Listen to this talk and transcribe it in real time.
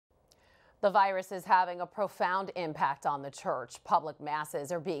The virus is having a profound impact on the church. Public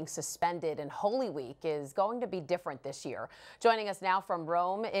masses are being suspended, and Holy Week is going to be different this year. Joining us now from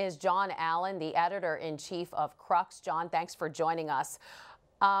Rome is John Allen, the editor-in-chief of Crux. John, thanks for joining us.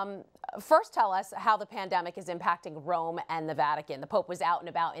 First, tell us how the pandemic is impacting Rome and the Vatican. The Pope was out and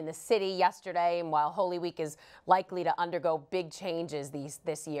about in the city yesterday, and while Holy Week is likely to undergo big changes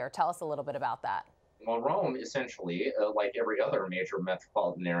this year, tell us a little bit about that. Well, Rome, essentially, like every other major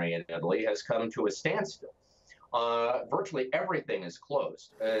metropolitan area in Italy, has come to a standstill. Virtually everything is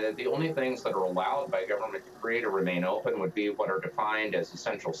closed. The only things that are allowed by government decree to remain open would be what are defined as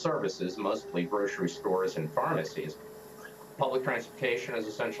essential services, mostly grocery stores and pharmacies. Public transportation is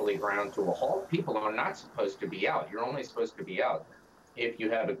essentially ground to a halt. People are not supposed to be out. You're only supposed to be out if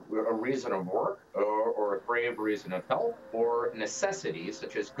you have a reason of work or a grave reason of health or necessities,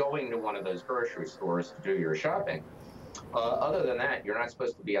 such as going to one of those grocery stores to do your shopping. Other than that, you're not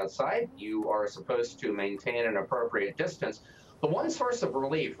supposed to be outside. You are supposed to maintain an appropriate distance. The one source of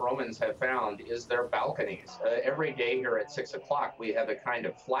relief Romans have found is their balconies. Every day here at 6 o'clock, we have a kind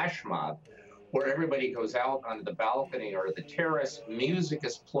of flash mob where everybody goes out onto the balcony or the terrace. Music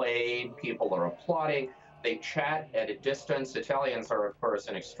is played, people are applauding. They chat at a distance. Italians are, of course,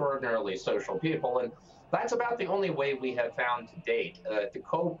 an extraordinarily social people, and that's about the only way we have found to date to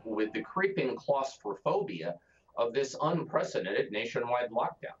cope with the creeping claustrophobia of this unprecedented nationwide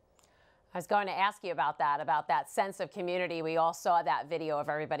lockdown. I was going to ask you about that sense of community. We all saw that video of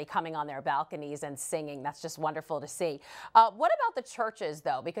everybody coming on their balconies and singing. That's just wonderful to see. What about the churches,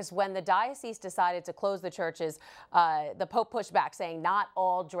 though? Because when the diocese decided to close the churches, the Pope pushed back, saying not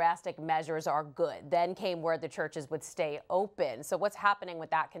all drastic measures are good. Then came word the churches would stay open. So what's happening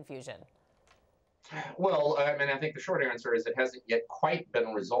with that confusion? Well, I mean, I think the short answer is it hasn't yet quite been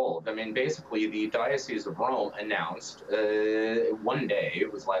resolved. I mean, basically, the Diocese of Rome announced one day, it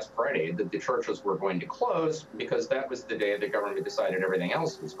was last Friday, that the churches were going to close because that was the day the government decided everything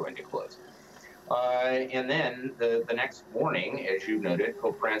else was going to close. And then the next morning, as you noted,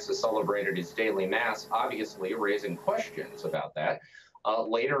 Pope Francis celebrated his daily Mass, obviously raising questions about that.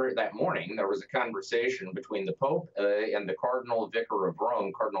 Later that morning, there was a conversation between the Pope and the Cardinal Vicar of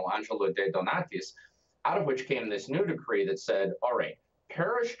Rome, Cardinal Angelo de Donatis, out of which came this new decree that said, all right,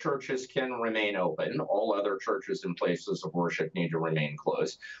 parish churches can remain open. All other churches and places of worship need to remain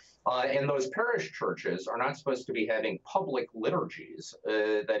closed. And those parish churches are not supposed to be having public liturgies,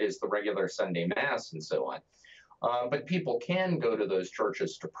 that is the regular Sunday Mass and so on. But people can go to those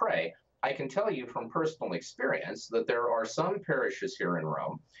churches to pray. I can tell you from personal experience that there are some parishes here in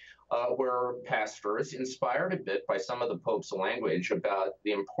Rome where pastors, inspired a bit by some of the Pope's language about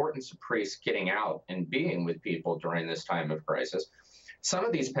the importance of priests getting out and being with people during this time of crisis, some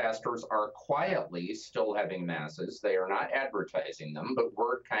of these pastors are quietly still having masses. They are not advertising them, but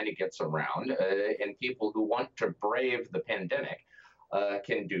word kind of gets around, and people who want to brave the pandemic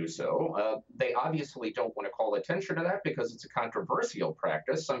can do so. They obviously don't want to call attention to that because it's a controversial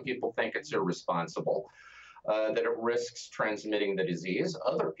practice. Some people think it's irresponsible, that it risks transmitting the disease.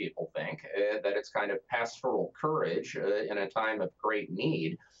 Other people think that it's kind of pastoral courage in a time of great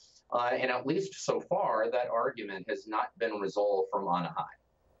need. And at least so far, that argument has not been resolved from on high.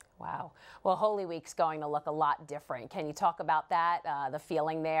 Wow. Well, Holy Week's going to look a lot different. Can you talk about that, the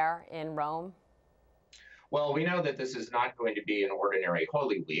feeling there in Rome? Well, we know that this is not going to be an ordinary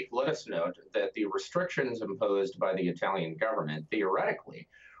Holy Week. Let us note that the restrictions imposed by the Italian government, theoretically,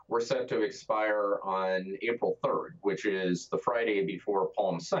 were set to expire on April 3rd, which is the Friday before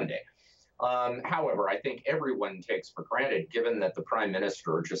Palm Sunday. However, I think everyone takes for granted, given that the Prime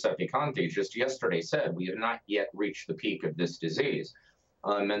Minister, Giuseppe Conte, just yesterday said we have not yet reached the peak of this disease,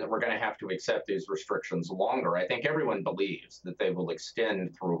 and that we're going to have to accept these restrictions longer. I think everyone believes that they will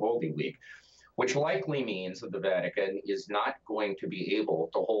extend through Holy Week, which likely means that the Vatican is not going to be able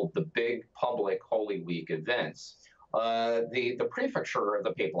to hold the big public Holy Week events. The prefecture of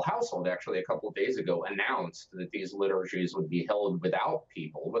the papal household actually a couple of days ago announced that these liturgies would be held without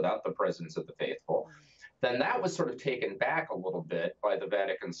people, without the presence of the faithful. Then that was sort of taken back a little bit by the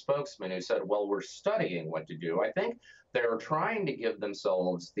Vatican spokesman who said, well, we're studying what to do. I think they're trying to give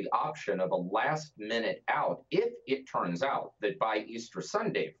themselves the option of a last minute out if it turns out that by Easter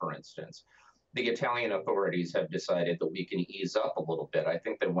Sunday, for instance, the Italian authorities have decided that we can ease up a little bit. I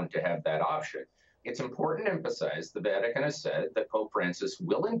think they want to have that option. It's important to emphasize the Vatican has said that Pope Francis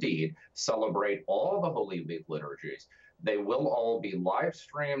will indeed celebrate all the Holy Week liturgies. They will all be live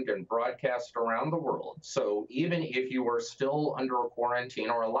streamed and broadcast around the world. So even if you are still under a quarantine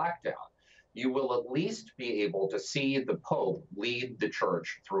or a lockdown, you will at least be able to see the Pope lead the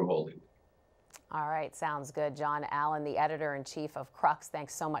church through Holy Week. All right, sounds good. John Allen, the editor-in-chief of Crux,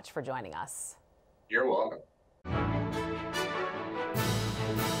 thanks so much for joining us. You're welcome.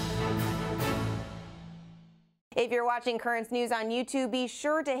 If you're watching Currents News on YouTube, be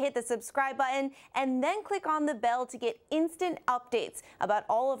sure to hit the subscribe button and then click on the bell to get instant updates about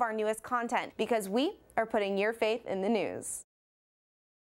all of our newest content, because we are putting your faith in the news.